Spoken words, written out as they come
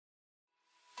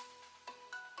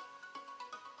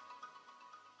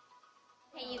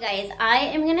Hey you guys, I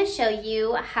am gonna show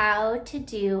you how to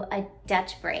do a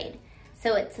Dutch braid.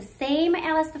 So it's the same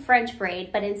as the French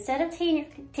braid, but instead of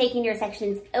taking your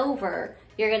sections over,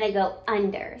 you're gonna go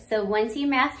under. So once you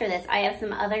master this, I have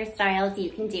some other styles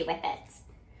you can do with it.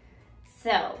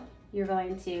 So you're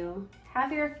going to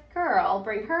have your girl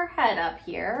bring her head up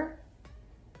here.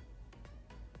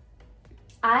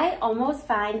 I almost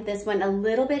find this one a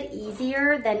little bit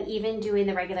easier than even doing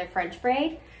the regular French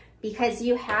braid, because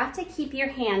you have to keep your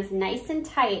hands nice and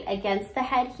tight against the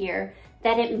head here,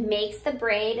 that it makes the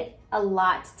braid a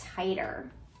lot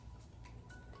tighter.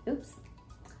 Oops.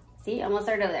 See, almost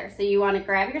started over there. So you want to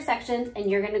grab your sections and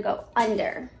you're going to go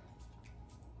under.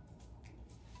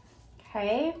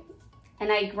 Okay.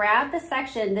 And I grab the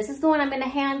section. This is the one I'm going to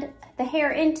hand the hair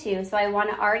into. So I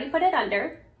want to already put it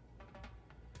under.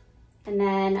 And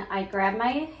then I grab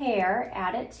my hair,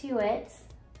 add it to it.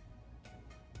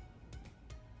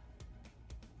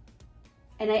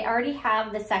 And I already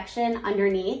have the section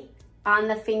underneath on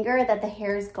the finger that the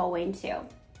hair is going to.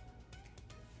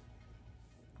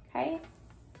 Okay.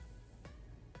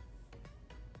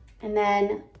 And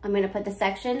then I'm going to put the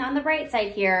section on the right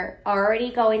side here,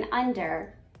 already going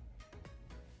under.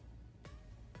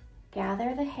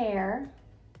 Gather the hair.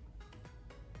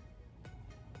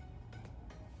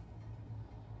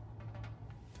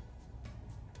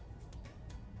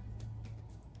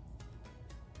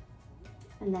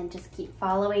 And then just keep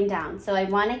following down. So I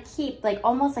want to keep like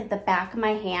almost like the back of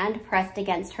my hand pressed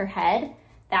against her head.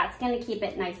 That's going to keep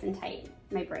it nice and tight,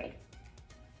 my braid.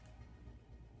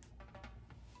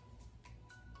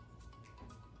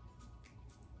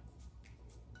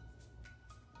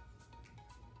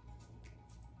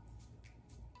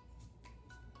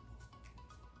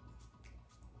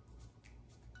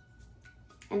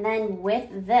 And then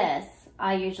with this,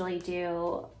 I usually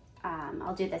do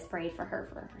I'll do this braid for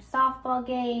her softball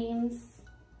games.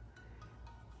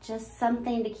 Just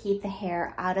something to keep the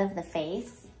hair out of the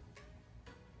face.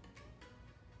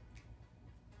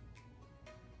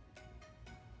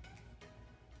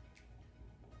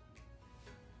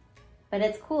 But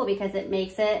it's cool because it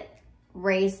makes it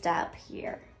raised up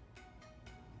here.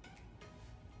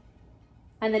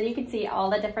 And then you can see all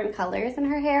the different colors in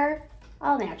her hair.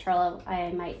 All natural,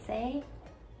 I might say.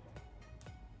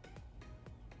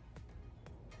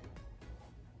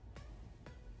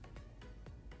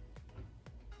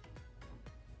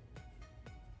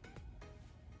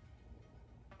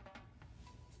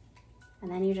 And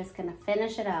then you're just gonna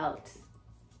finish it out.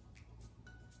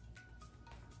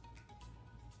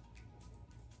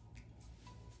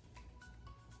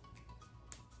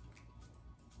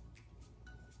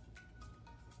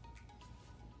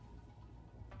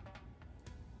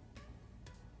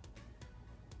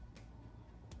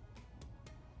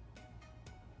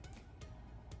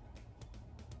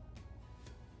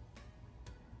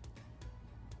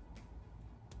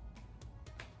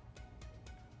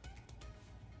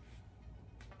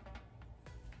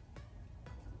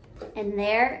 And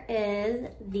there is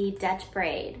the Dutch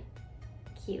braid.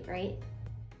 Cute, right?